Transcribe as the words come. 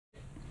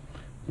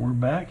We're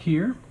back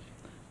here,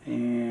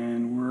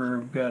 and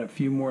we've got a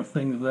few more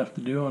things left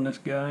to do on this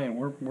guy, and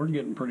we're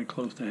getting pretty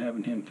close to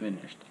having him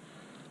finished.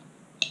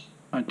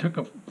 I took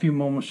a few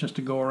moments just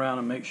to go around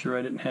and make sure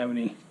I didn't have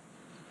any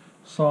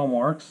saw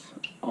marks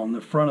on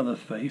the front of the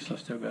face. I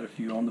still got a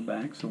few on the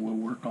back, so we'll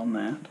work on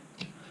that.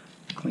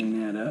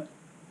 Clean that up.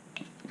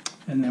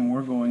 And then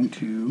we're going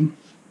to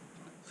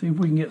see if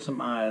we can get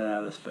some eyes out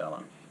of this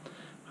fella.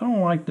 I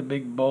don't like the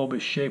big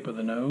bulbous shape of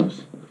the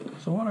nose,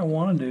 so what I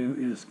want to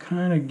do is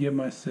kind of give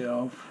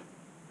myself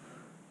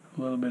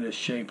a little bit of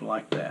shape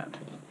like that.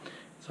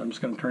 So I'm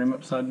just going to turn him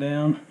upside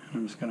down, and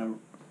I'm just going to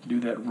do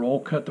that roll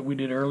cut that we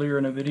did earlier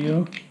in the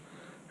video.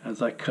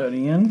 As I cut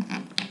in,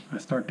 I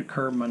start to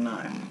curve my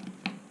knife.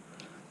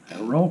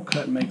 That roll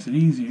cut makes it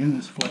easier, and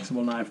this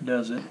flexible knife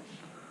does it.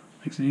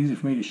 Makes it easy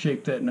for me to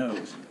shape that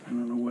nose. I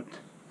don't know what,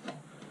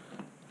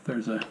 if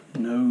there's a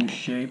nose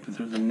shape, if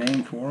there's a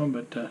name for him,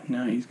 but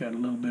now he's got a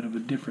little bit of a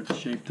different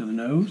shape to the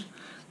nose.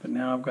 But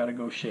now I've got to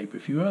go shape a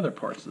few other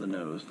parts of the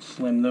nose,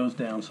 slim those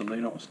down so they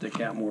don't stick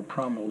out more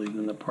prominently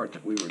than the part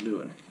that we were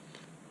doing.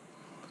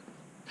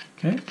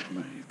 Okay,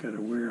 he's got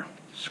a weird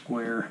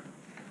square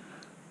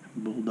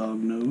bulldog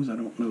nose. I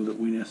don't know that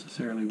we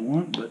necessarily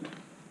want, but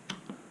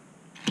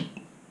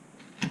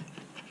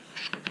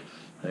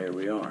there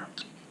we are.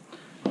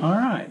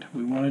 Alright,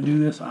 we want to do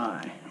this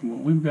eye. And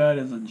what we've got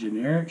is a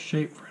generic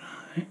shape for an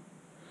eye.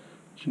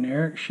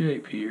 Generic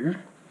shape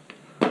here.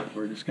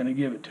 We're just going to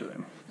give it to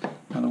him.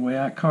 Now the way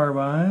I carve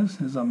eyes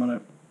is I'm going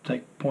to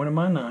take the point of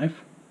my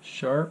knife,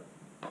 sharp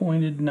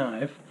pointed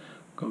knife,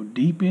 go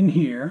deep in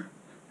here.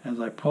 As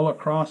I pull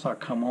across, I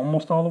come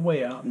almost all the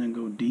way out and then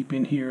go deep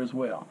in here as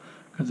well.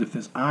 Because if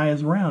this eye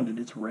is rounded,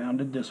 it's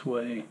rounded this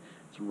way,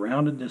 it's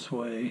rounded this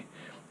way,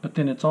 but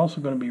then it's also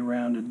going to be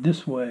rounded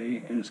this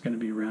way, and it's going to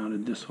be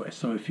rounded this way.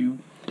 So if you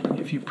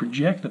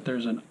project that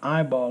there's an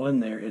eyeball in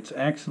there, it's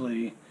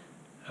actually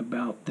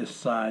about this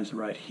size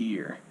right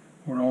here.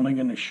 We're only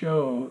going to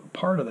show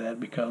part of that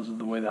because of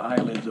the way the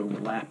eyelids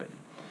overlap it.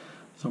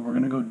 So we're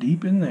going to go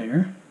deep in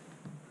there,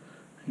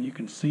 and you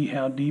can see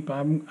how deep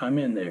I'm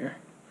in there.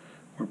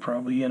 We're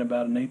probably in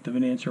about 1/8 of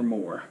an inch or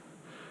more.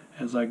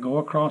 As I go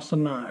across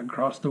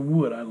the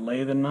wood, I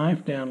lay the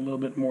knife down a little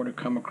bit more to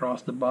come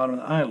across the bottom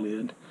of the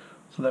eyelid,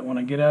 so that when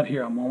I get out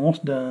here, I'm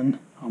almost done,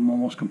 I'm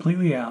almost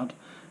completely out,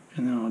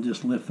 and then I'll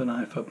just lift the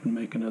knife up and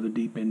make another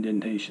deep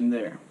indentation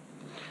there.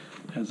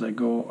 As I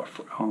go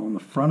on the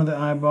front of the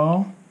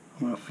eyeball,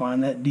 I'm going to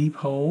find that deep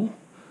hole,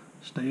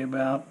 stay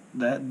about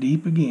that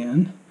deep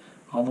again,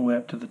 all the way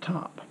up to the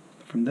top.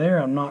 From there,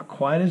 I'm not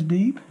quite as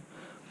deep,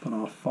 but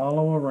I'll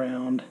follow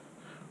around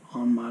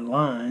on my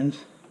lines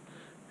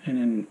and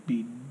then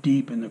be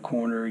deep in the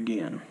corner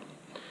again.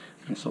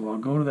 And so I'll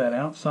go to that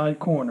outside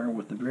corner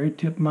with the very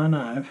tip of my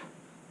knife,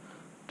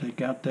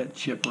 take out that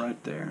chip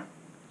right there.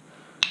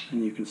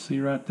 And you can see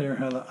right there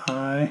how the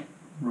eye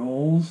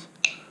rolls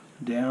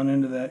down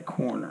into that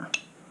corner.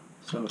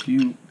 So if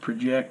you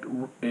project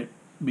it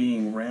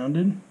being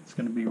rounded, it's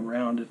going to be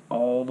rounded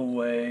all the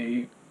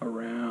way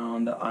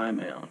around the eye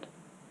mound.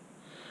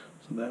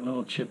 So that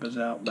little chip is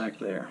out back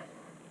there.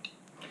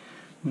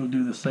 We'll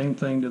do the same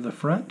thing to the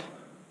front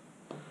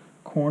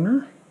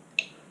corner.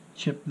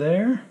 Chip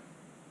there.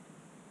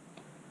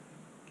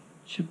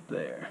 Chip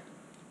there.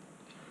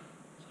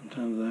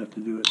 Sometimes I have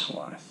to do it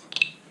twice.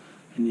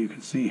 And you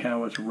can see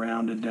how it's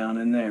rounded down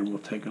in there. We'll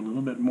take a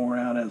little bit more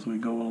out as we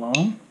go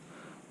along,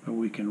 but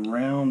we can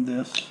round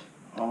this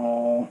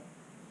all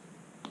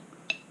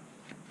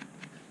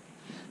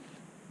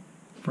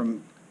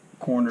from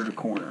corner to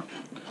corner.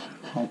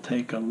 I'll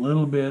take a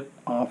little bit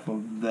off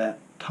of that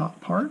top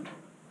part,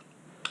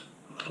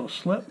 a little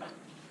slip.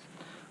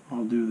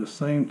 I'll do the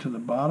same to the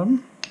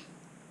bottom.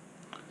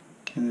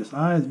 And this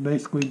eye is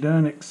basically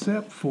done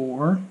except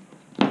for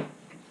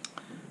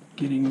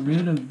getting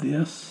rid of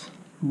this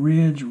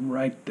ridge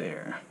right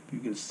there. You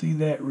can see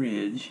that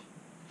ridge.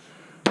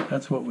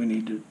 That's what we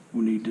need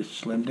to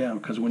slim down,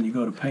 because when you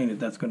go to paint it,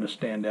 that's going to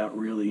stand out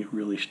really,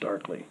 really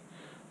starkly.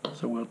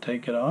 So we'll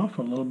take it off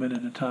a little bit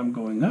at a time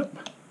going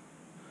up.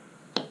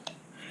 And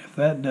if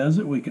that does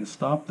it, we can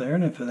stop there,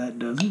 and if that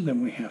doesn't,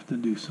 then we have to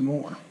do some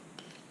more.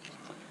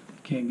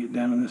 Can't get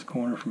down in this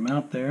corner from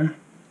out there,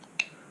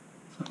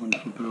 so I'm going to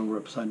flip it over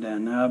upside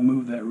down. Now I've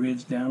moved that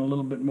ridge down a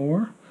little bit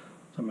more,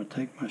 so I'm going to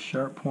take my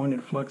sharp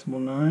pointed flexible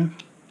knife,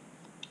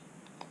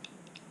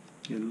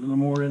 get a little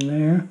more in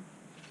there,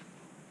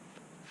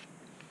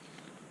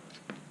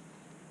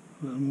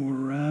 a little more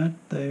right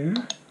there.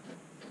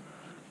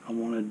 I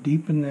want to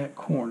deepen that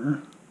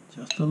corner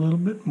just a little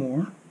bit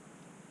more.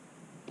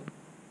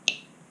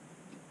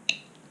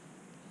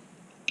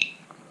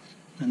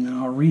 And then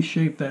I'll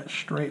reshape that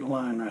straight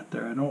line right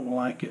there. I don't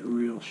like it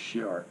real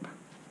sharp.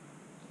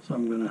 So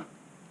I'm going to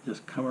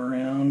just come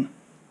around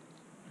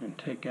and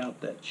take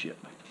out that chip.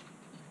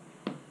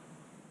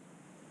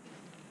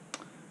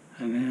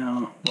 And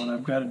now what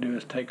I've got to do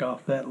is take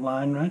off that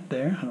line right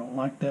there. I don't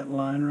like that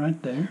line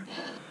right there.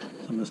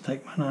 So I'm going to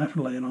take my knife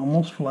and lay it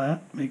almost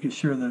flat, making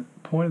sure the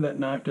point of that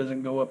knife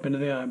doesn't go up into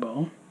the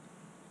eyeball.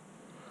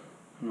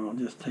 And I'll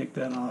just take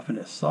that off, and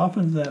it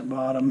softens that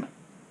bottom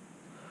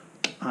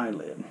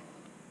eyelid.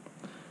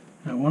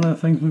 Now one of the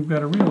things we've got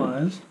to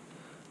realize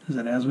is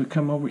that as we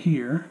come over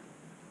here,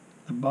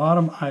 the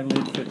bottom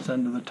eyelid fits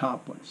under the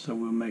top one. So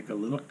we'll make a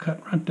little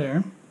cut right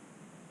there,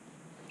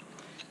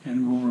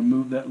 and we'll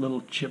remove that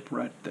little chip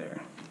right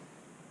there.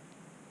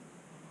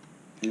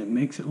 And it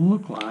makes it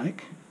look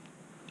like,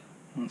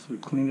 once we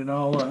clean it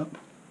all up,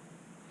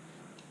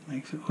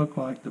 makes it look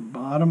like the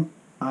bottom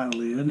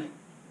eyelid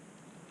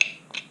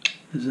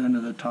is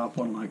under the top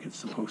one like it's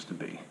supposed to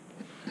be.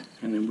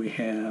 And then we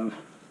have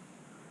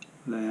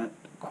that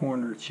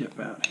corner chip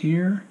out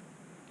here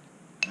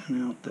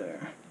and out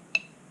there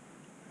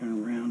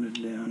and rounded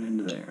down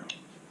into there.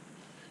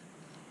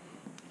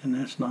 And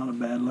that's not a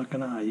bad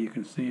looking eye. You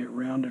can see it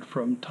rounded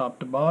from top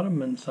to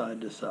bottom and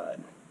side to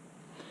side.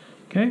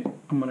 Okay,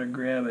 I'm going to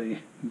grab a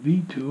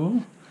V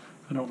tool.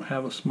 I don't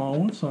have a small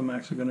one, so I'm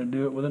actually going to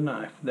do it with a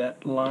knife.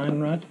 That line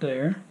right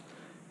there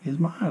is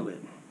my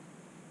eyelid.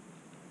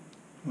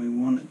 We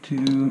want it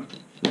to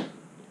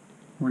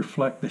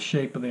reflect the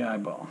shape of the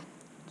eyeball.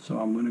 So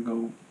I'm going to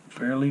go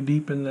fairly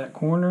deep in that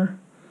corner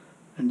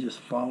and just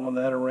follow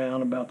that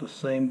around about the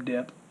same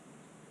depth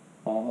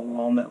all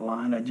along that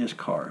line I just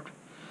carved.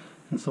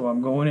 And so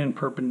I'm going in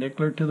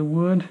perpendicular to the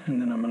wood,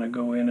 and then I'm going to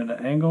go in at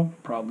an angle,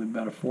 probably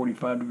about a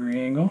 45-degree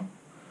angle.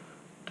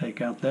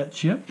 Take out that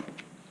chip.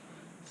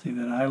 See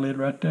that eyelid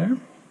right there?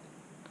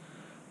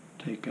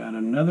 Take out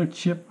another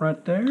chip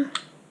right there.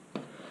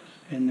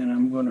 And then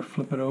I'm going to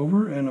flip it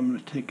over, and I'm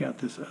going to take out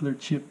this other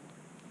chip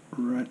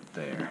right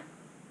there.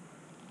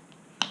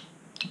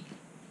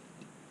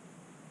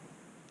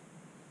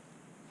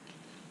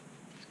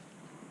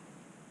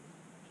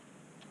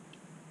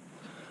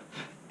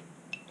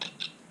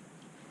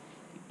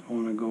 I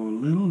want to go a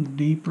little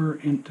deeper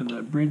into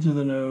the bridge of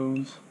the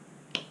nose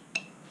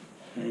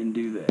and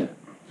do that.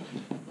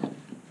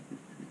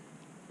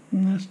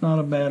 And that's not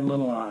a bad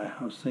little eye.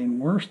 I've seen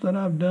worse that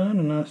I've done,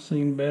 and I've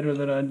seen better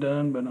that I've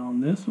done, but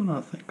on this one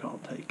I think I'll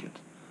take it.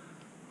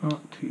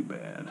 Not too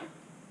bad.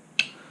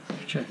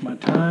 Check my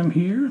time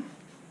here,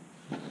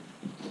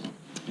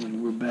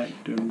 and we're back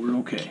and we're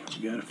okay.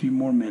 We got a few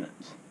more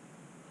minutes.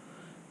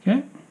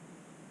 Okay?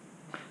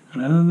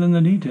 And other than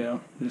the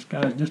detail, this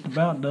guy's just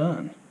about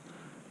done.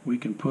 We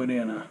can put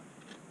in an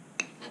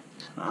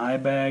eye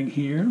bag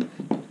here,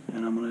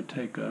 and I'm going to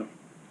take a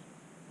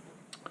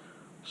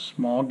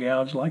small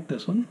gouge like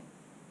this one,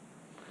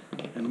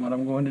 and what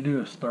I'm going to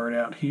do is start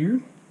out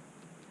here,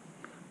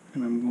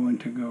 and I'm going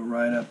to go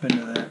right up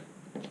into that,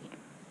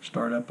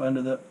 start up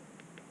under the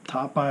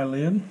top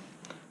eyelid,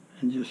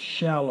 and just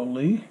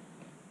shallowly,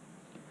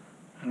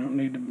 I don't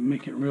need to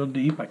make it real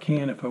deep, I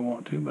can if I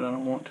want to, but I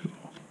don't want to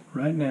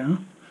right now.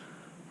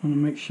 I want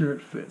to make sure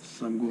it fits.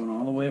 So I'm going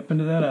all the way up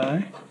into that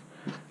eye.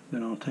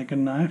 Then I'll take a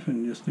knife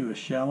and just do a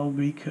shallow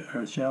V cut,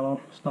 or a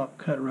shallow stop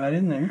cut right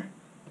in there.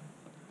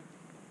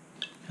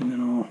 And then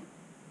I'll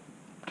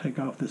take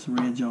off this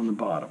ridge on the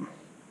bottom.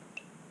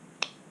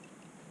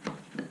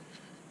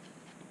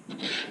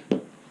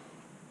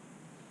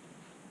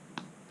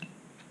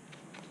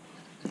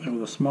 And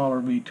with a smaller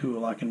V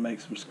tool, I can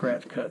make some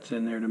scratch cuts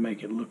in there to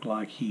make it look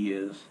like he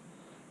is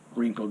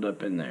wrinkled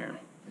up in there.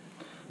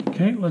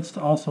 Okay, let's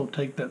also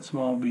take that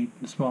small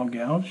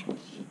gouge,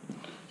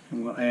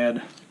 and we'll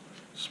add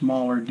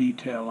smaller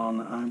detail on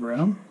the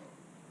eyebrow.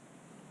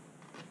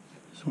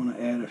 Just want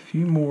to add a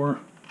few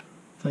more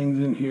things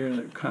in here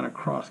that kind of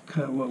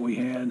cross-cut what we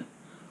had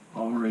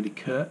already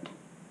cut.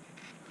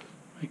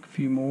 Make a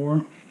few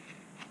more.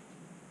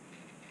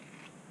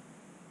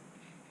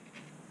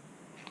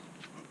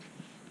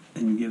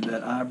 And give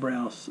that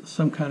eyebrow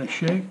some kind of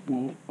shape.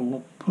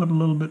 We'll put a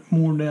little bit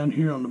more down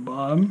here on the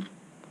bottom.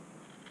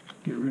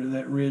 Get rid of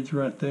that ridge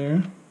right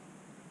there.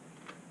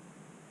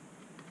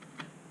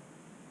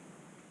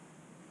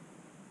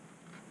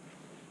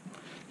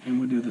 And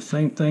we'll do the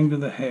same thing to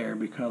the hair,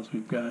 because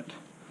we've got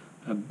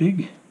a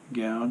big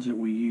gouge that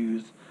we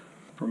use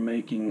for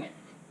making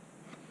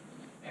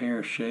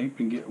hair shape,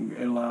 and it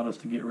allowed us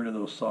to get rid of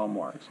those saw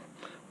marks.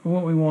 But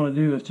what we want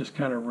to do is just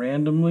kind of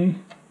randomly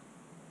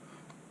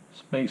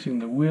spacing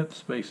the width,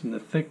 spacing the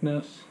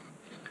thickness,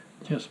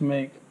 just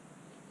make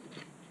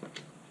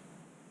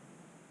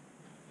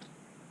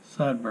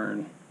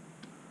sideburn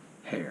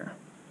hair.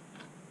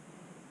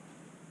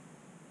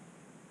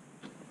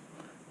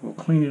 We'll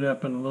clean it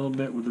up in a little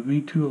bit with the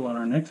V tool on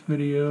our next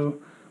video.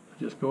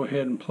 Just go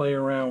ahead and play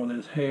around with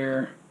his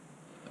hair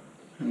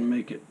and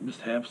make it,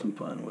 just have some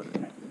fun with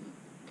it.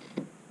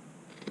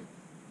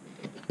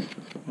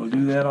 We'll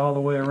do that all the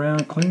way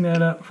around, clean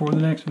that up for the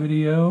next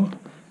video,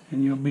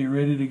 and you'll be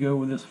ready to go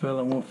with this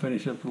fella, and we'll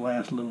finish up the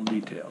last little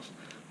details.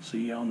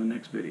 See you on the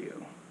next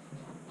video.